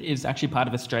place. It is actually part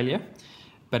of Australia,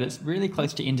 but it's really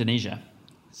close to Indonesia.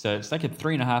 So it's like a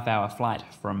 3.5-hour flight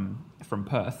from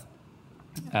Perth,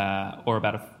 or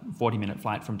about a 40-minute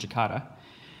flight from Jakarta.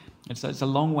 And so it's a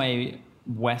long way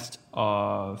west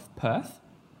of Perth.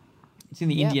 It's in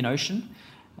the Indian Ocean,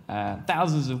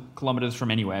 thousands of kilometers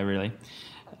from anywhere, really.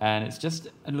 And it's just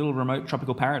a little remote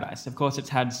tropical paradise. Of course, it's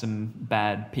had some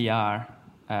bad PR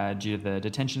due to the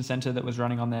detention center that was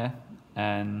running on there.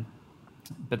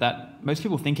 But most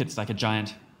people think it's like a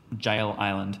giant jail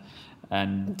island,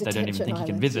 and they don't even think you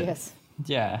can visit. Yes.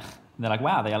 Yeah. And they're like,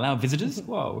 wow, they allow visitors?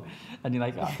 Whoa. And you're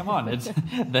like, oh, come on. It's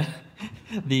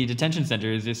the detention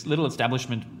center is this little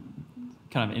establishment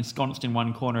kind of ensconced in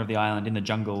one corner of the island in the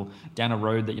jungle, down a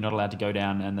road that you're not allowed to go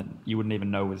down and that you wouldn't even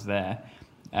know was there.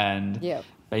 And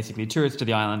basically tourists to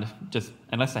the island, just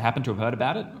unless they happen to have heard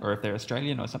about it, or if they're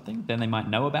Australian or something, then they might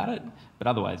know about it. But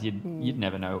otherwise, you'd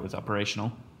never know it was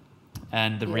operational.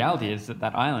 And the reality is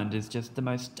that island is just the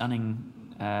most stunning,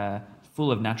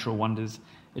 full of natural wonders.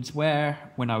 It's where,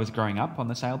 when I was growing up on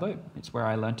the sailboat, it's where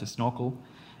I learned to snorkel.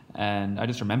 And I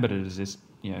just remembered it as this,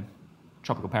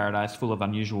 tropical paradise full of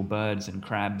unusual birds and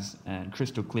crabs and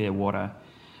crystal clear water.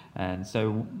 And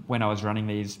so when I was running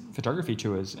these photography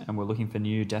tours and we're looking for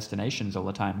new destinations all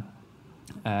the time,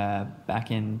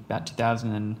 back in about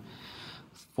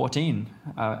 2014,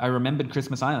 I remembered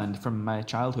Christmas Island from my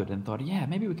childhood and thought,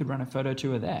 maybe we could run a photo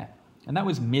tour there. And that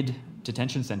was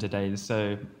mid-detention center days,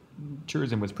 so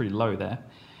tourism was pretty low there.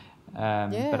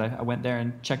 But I went there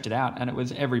and checked it out, and it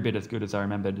was every bit as good as I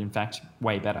remembered, in fact,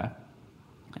 way better.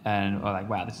 And I was like,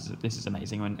 wow, this is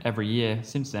amazing. And every year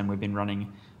since then, we've been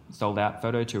running sold-out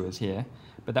photo tours here.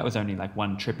 But that was only like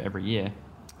one trip every year,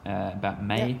 about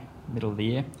May, middle of the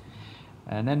year.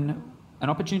 And then an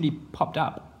opportunity popped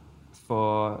up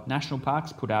for national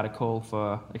parks, put out a call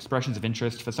for expressions of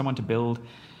interest for someone to build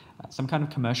some kind of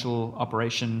commercial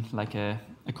operation, like a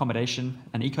accommodation,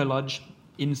 an eco-lodge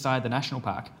inside the national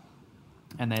park.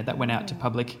 And that went out to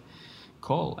public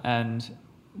call. And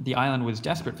the island was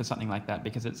desperate for something like that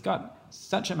because it's got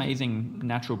such amazing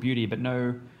natural beauty, but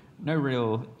no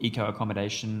real eco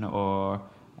accommodation or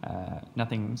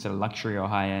nothing sort of luxury or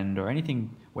high end or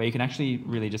anything where you can actually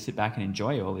really just sit back and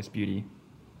enjoy all this beauty.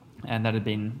 And that had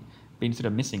been sort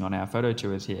of missing on our photo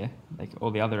tours here. Like all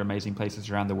the other amazing places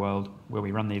around the world where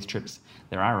we run these trips,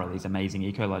 there are all these amazing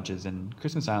eco lodges, and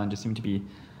Christmas Island just seemed to be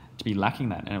lacking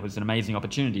that, and it was an amazing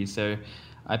opportunity. So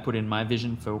I put in my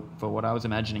vision for what I was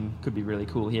imagining could be really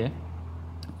cool here,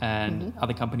 and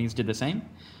other companies did the same.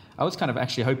 I was kind of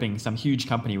actually hoping some huge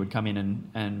company would come in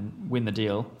and win the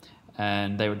deal,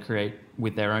 and they would create,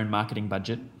 with their own marketing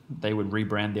budget, they would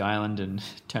rebrand the island and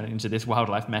turn it into this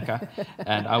wildlife mecca,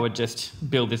 and I would just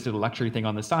build this little luxury thing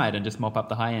on the side and just mop up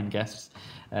the high-end guests,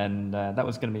 and that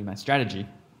was going to be my strategy.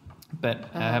 But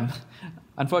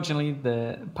unfortunately,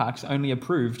 the parks only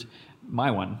approved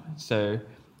my one, so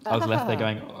I was left there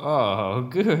going, oh,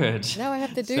 good. Now I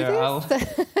have to do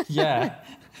this? Yeah,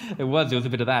 it was a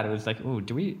bit of that. It was like, oh,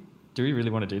 do we really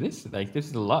want to do this? Like, this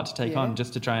is a lot to take on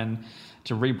just to try and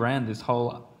to rebrand this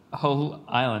whole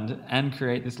island and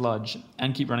create this lodge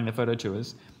and keep running the photo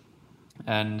tours.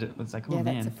 And it was like, oh, man.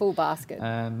 Yeah, that's a full basket.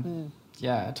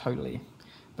 Yeah, totally.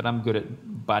 But I'm good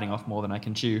at biting off more than I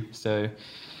can chew. So,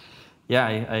 yeah,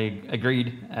 I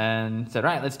agreed and said,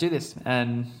 right, let's do this.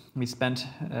 And we spent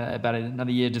about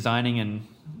another year designing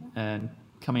and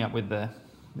coming up with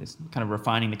this kind of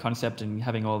refining the concept and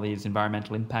having all these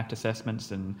environmental impact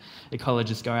assessments, and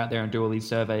ecologists go out there and do all these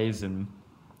surveys and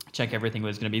check everything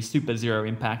was going to be super zero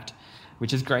impact.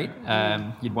 which is great.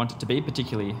 You'd want it to be,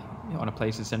 particularly on a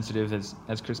place as sensitive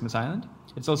as Christmas Island.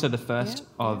 It's also the first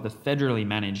of the federally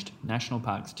managed national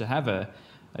parks to have a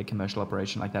commercial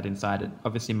operation like that inside it.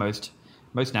 Obviously, most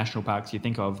national parks you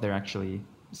think of, they're actually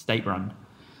state-run.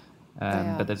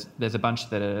 But there's a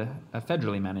bunch that are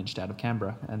federally managed out of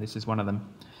Canberra, and this is one of them.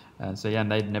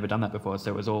 And they'd never done that before, so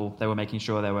it was all, they were making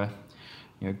sure they were,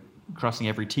 crossing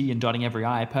every T and dotting every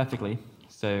I perfectly.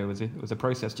 So it was a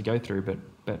process to go through,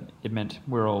 but it meant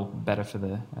we're all better for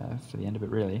the end of it,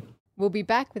 really. We'll be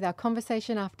back with our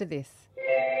conversation after this.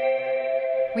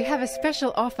 We have a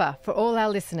special offer for all our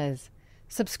listeners.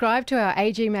 Subscribe to our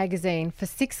AG magazine for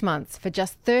 6 months for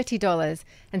just $30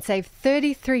 and save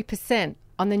 33%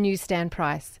 on the newsstand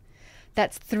price.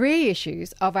 That's 3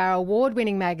 issues of our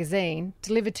award-winning magazine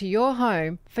delivered to your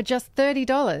home for just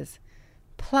 $30.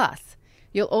 Plus,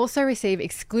 you'll also receive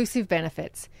exclusive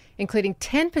benefits, including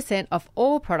 10% off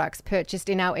all products purchased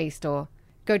in our e-store.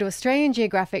 Go to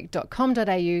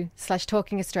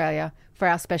australiangeographic.com.au/talkingaustralia for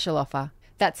our special offer.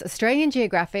 That's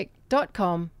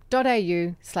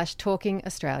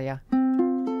australiangeographic.com.au/talkingaustralia.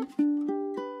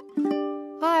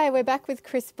 Hi, we're back with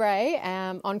Chris Bray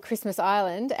on Christmas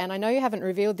Island, and I know you haven't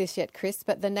revealed this yet, Chris,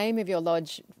 but the name of your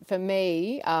lodge, for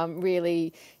me,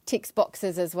 really ticks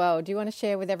boxes as well. Do you want to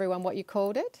share with everyone what you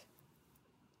called it?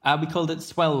 We called it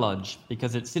Swell Lodge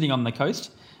because it's sitting on the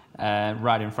coast,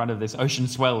 right in front of this ocean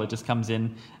swell. It just comes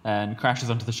in and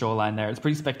crashes onto the shoreline there. It's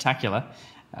pretty spectacular.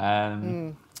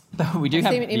 Though we do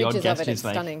have the odd guest who's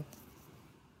like, stunning.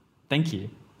 Thank you.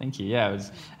 Yeah, it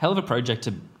was a hell of a project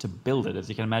to build it, as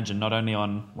you can imagine, not only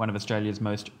on one of Australia's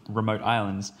most remote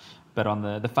islands, but on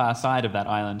the far side of that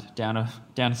island,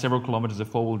 down several kilometres of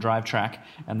four-wheel drive track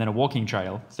and then a walking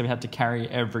trail. So we had to carry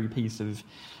every piece of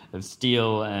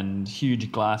steel and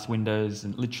huge glass windows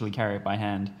and literally carry it by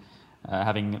hand,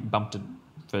 having bumped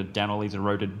it down all these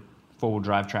eroded four-wheel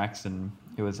drive tracks. And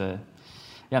it was there's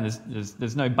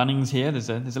no Bunnings here. There's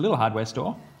a little hardware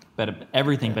store. But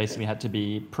everything basically had to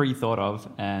be pre-thought of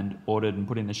and ordered and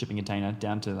put in the shipping container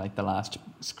down to like the last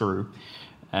screw.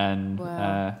 And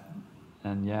wow.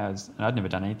 I'd never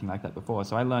done anything like that before,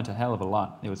 so I learned a hell of a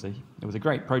lot. It was a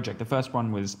great project. The first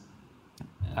one was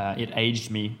it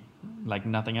aged me like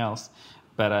nothing else,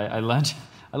 but I learned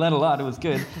a lot. It was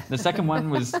good. The second one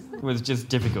was just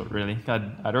difficult, really.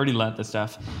 I'd already learnt the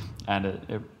stuff,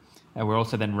 and we're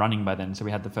also then running by then, so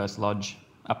we had the first lodge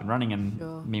up and running,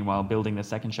 and meanwhile building the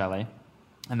second chalet,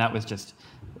 and it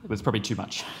was probably too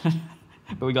much.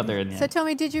 But we got there in the end. So tell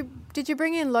me, did you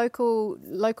bring in local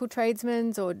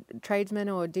tradesmen, or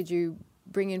did you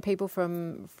bring in people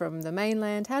from the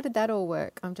mainland? How did that all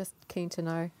work? I'm just keen to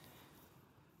know.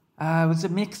 It was a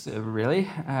mix, really.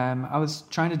 I was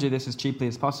trying to do this as cheaply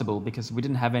as possible because we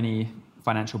didn't have any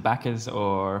financial backers,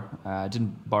 or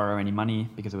didn't borrow any money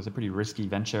because it was a pretty risky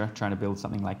venture trying to build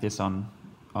something like this on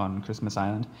Christmas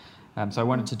Island. So I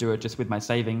wanted to do it just with my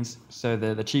savings. So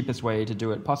the cheapest way to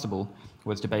do it possible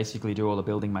was to basically do all the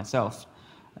building myself.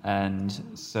 And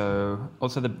so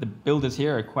also the builders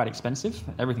here are quite expensive.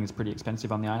 Everything's pretty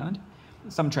expensive on the island.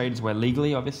 Some trades where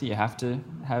legally, obviously, you have to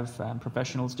have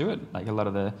professionals do it, like a lot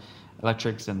of the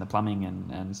electrics and the plumbing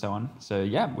and so on. So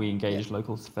yeah, we engaged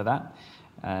locals for that.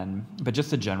 But just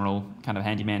the general kind of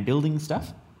handyman building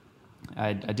stuff,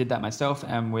 I did that myself,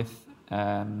 and with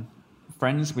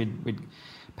friends, we'd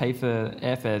pay for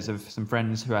airfares of some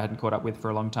friends who I hadn't caught up with for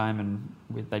a long time, and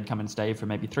they'd come and stay for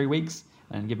maybe 3 weeks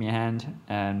and give me a hand,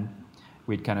 and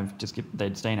we'd kind of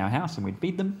they'd stay in our house and we'd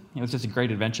feed them. It was just a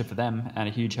great adventure for them and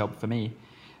a huge help for me.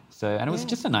 And it was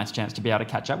just a nice chance to be able to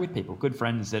catch up with people, good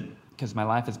friends, because my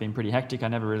life has been pretty hectic. I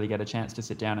never really get a chance to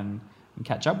sit down and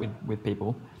catch up with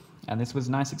people. And this was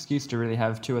a nice excuse to really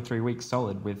have 2 or 3 weeks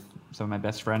solid with some of my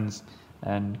best friends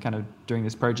and kind of doing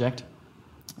this project.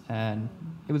 And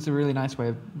it was a really nice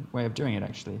way of doing it,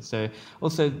 actually. So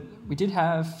also we did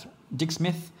have Dick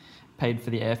Smith paid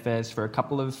for the airfares for a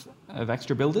couple of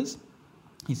extra builders.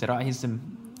 He said, here's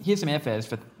some airfares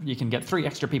for, you can get 3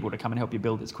 extra people to come and help you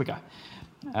build this quicker.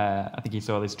 I think he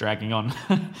saw this dragging on.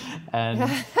 And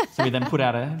so we then put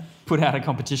out a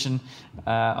competition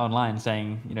online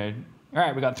saying, all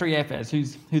right, we got 3 airfares.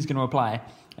 Who's going to apply?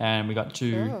 And we got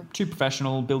two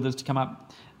professional builders to come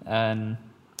up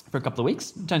for a couple of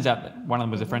weeks. It turns out that one of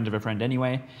them was a friend of a friend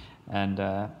anyway, and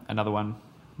another one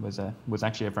was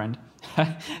actually a friend.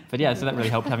 But yeah, so that really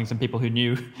helped, having some people who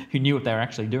knew what they were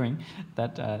actually doing.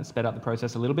 That sped up the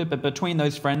process a little bit. But between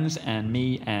those friends and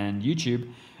me and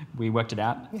YouTube, we worked it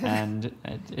out, and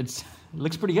it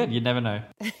looks pretty good. You'd never know.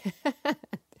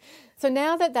 So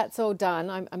now that that's all done,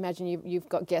 I imagine you've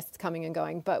got guests coming and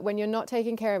going, but when you're not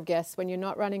taking care of guests, when you're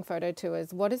not running photo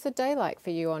tours, what is a day like for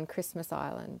you on Christmas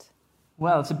Island?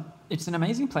 Well, it's an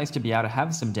amazing place to be able to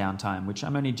have some downtime, which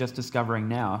I'm only just discovering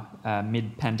now,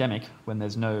 mid-pandemic, when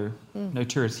there's no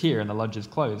tourists here and the lodge is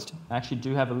closed. I actually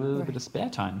do have a little bit of spare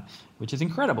time, which is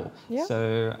incredible. Yeah.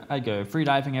 So I go free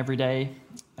diving every day,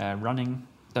 running.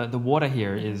 The water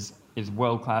here is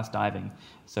world-class diving.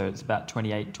 So it's about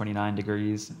 28, 29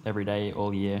 degrees every day,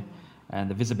 all year. And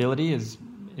the visibility is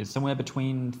somewhere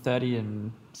between 30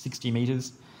 and 60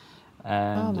 meters.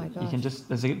 And oh my gosh. You can just,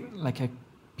 there's a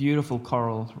beautiful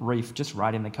coral reef just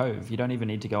right in the cove. You don't even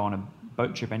need to go on a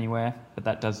boat trip anywhere, but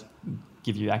that does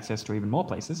give you access to even more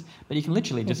places. But you can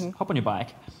literally just hop on your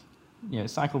bike,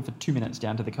 cycle for 2 minutes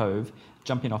down to the cove,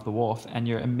 jump in off the wharf, and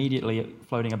you're immediately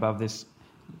floating above this.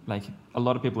 Like a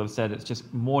lot of people have said, it's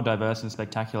just more diverse and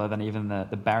spectacular than even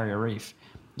the barrier reef.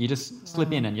 You just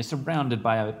slip in and you're surrounded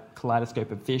by a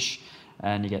kaleidoscope of fish,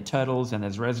 and you get turtles and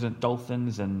there's resident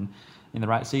dolphins, and in the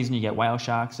right season you get whale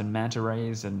sharks and manta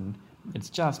rays, and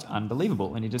it's just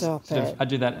unbelievable. And you just I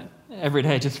do that every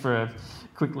day just for a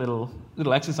quick little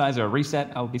exercise or a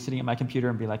reset. I'll be sitting at my computer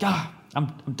and be like,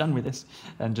 I'm done with this,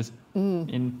 and just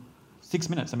in 6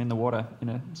 minutes I'm in the water,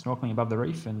 snorkeling above the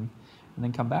reef, and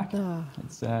then come back.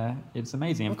 It's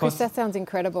amazing. Well, of course, Chris, that sounds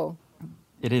incredible.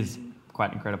 It is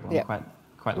quite incredible. Yeah. I'm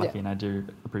quite lucky, and I do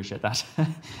appreciate that.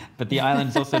 But the island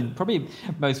is also probably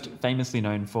most famously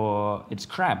known for its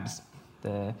crabs.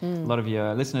 A lot of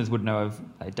your listeners would know of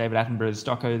David Attenborough's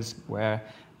Stockos, where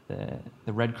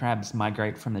the red crabs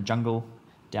migrate from the jungle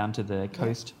down to the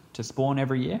coast to spawn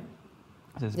every year.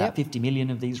 So there's about 50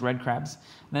 million of these red crabs.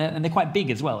 And they're quite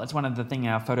big as well. It's one of the things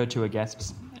our photo tour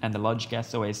guests and the lodge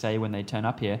guests always say when they turn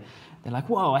up here. They're like,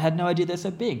 whoa, I had no idea they're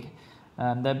so big.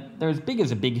 They're as big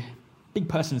as a big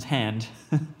person's hand.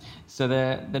 So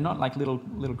they're not like little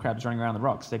crabs running around the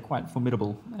rocks. They're quite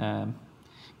formidable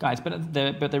guys, but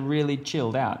they're really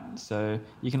chilled out. So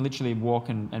you can literally walk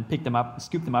and pick them up,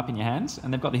 scoop them up in your hands,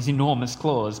 and they've got these enormous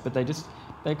claws, but they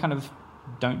kind of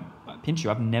don't pinch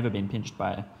you. I've never been pinched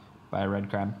by a red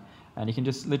crab. And you can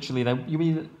just literally, you'll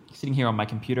be sitting here on my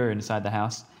computer inside the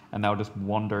house, and they'll just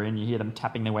wander in. You hear them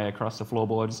tapping their way across the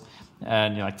floorboards,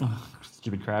 and you're like, oh,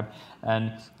 stupid crab.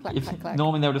 And clack.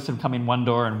 Normally they'll just sort of come in one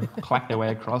door and clack their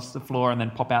way across the floor and then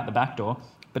pop out the back door.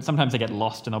 But sometimes they get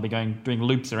lost and they'll be doing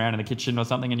loops around in the kitchen or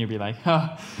something, and you'll be like,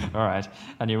 oh, all right.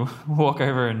 And you walk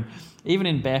over, and even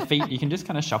in bare feet, you can just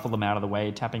kind of shuffle them out of the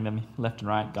way, tapping them left and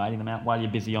right, guiding them out while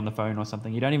you're busy on the phone or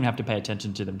something. You don't even have to pay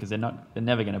attention to them because they're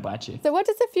never going to bite you. So what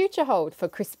does the future hold for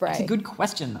Chris Bray? It's a good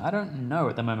question. I don't know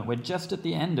at the moment. We're just at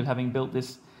the end of having built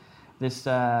this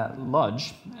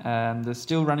lodge. They're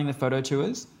still running the photo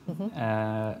tours.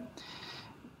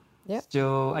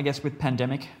 Still, I guess, with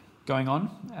pandemic going on,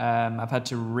 I've had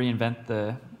to reinvent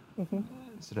the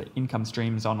sort of income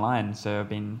streams online. So I've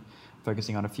been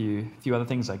focusing on a few other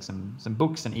things, like some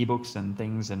books and ebooks and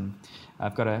things. And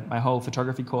I've got my whole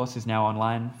photography course is now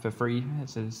online for free.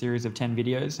 It's a series of 10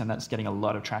 videos, and that's getting a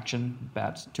lot of traction.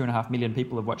 About 2.5 million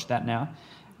people have watched that now.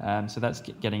 So that's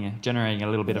generating a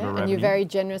little bit of a revenue. And you very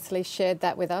generously shared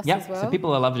that with us as well. So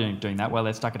people love doing that while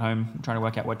they're stuck at home trying to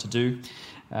work out what to do.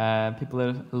 People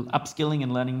are upskilling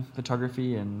and learning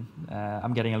photography, and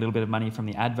I'm getting a little bit of money from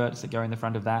the adverts that go in the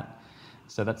front of that.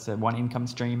 So that's one income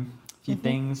stream. A few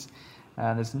things.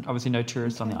 There's obviously no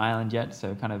tourists on the island yet,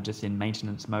 so kind of just in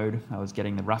maintenance mode. I was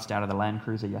getting the rust out of the Land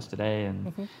Cruiser yesterday,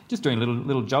 and just doing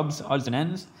little jobs, odds and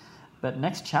ends. But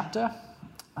next chapter,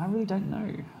 I really don't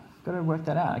know. Got to work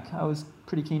that out. I was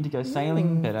pretty keen to go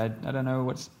sailing, but I don't know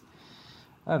what's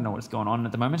going on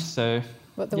at the moment. So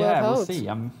what the world holds. We'll see.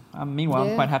 I'm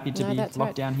quite happy to be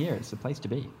locked down here. It's the place to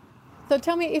be. So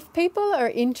tell me, if people are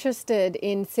interested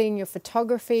in seeing your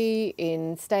photography,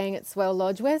 in staying at Swell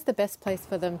Lodge, where's the best place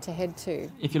for them to head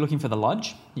to? If you're looking for the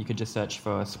lodge, you could just search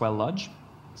for Swell Lodge.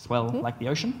 Swell like the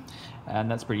ocean, and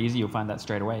that's pretty easy. You'll find that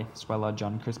straight away. Swell Lodge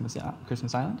on Christmas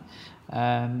Island.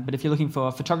 But if you're looking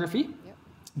for photography,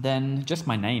 then just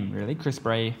my name, really, Chris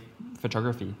Bray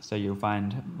Photography. So you'll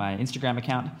find my Instagram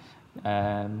account,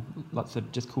 lots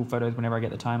of just cool photos. Whenever I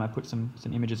get the time, I put some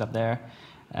images up there,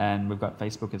 and we've got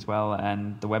Facebook as well,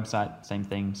 and the website, same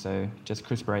thing. So just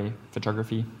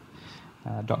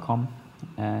chrisbrayphotography.com,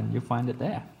 and you'll find it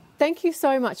there. Thank you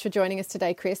so much for joining us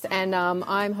today, Chris. And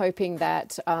I'm hoping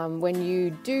that when you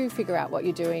do figure out what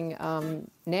you're doing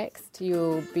next,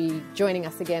 you'll be joining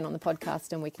us again on the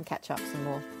podcast and we can catch up some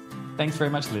more. Thanks very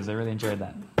much, Liz. I really enjoyed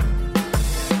that.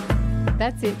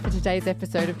 That's it for today's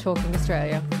episode of Talking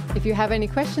Australia. If you have any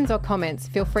questions or comments,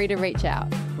 feel free to reach out.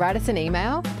 Write us an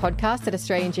email,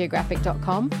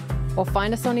 podcast@australiangeographic.com, or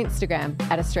find us on Instagram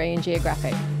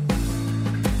 @AustralianGeographic.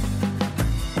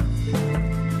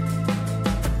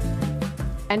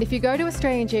 And if you go to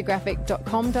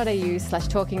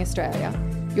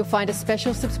australiangeographic.com.au/talkingaustralia, you'll find a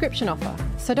special subscription offer.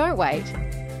 So don't wait.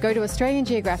 Go to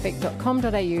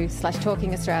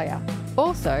australiangeographic.com.au/talkingaustralia.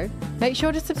 Also, make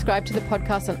sure to subscribe to the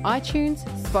podcast on iTunes,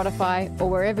 Spotify, or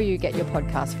wherever you get your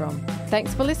podcasts from.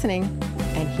 Thanks for listening,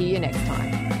 and hear you next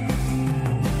time.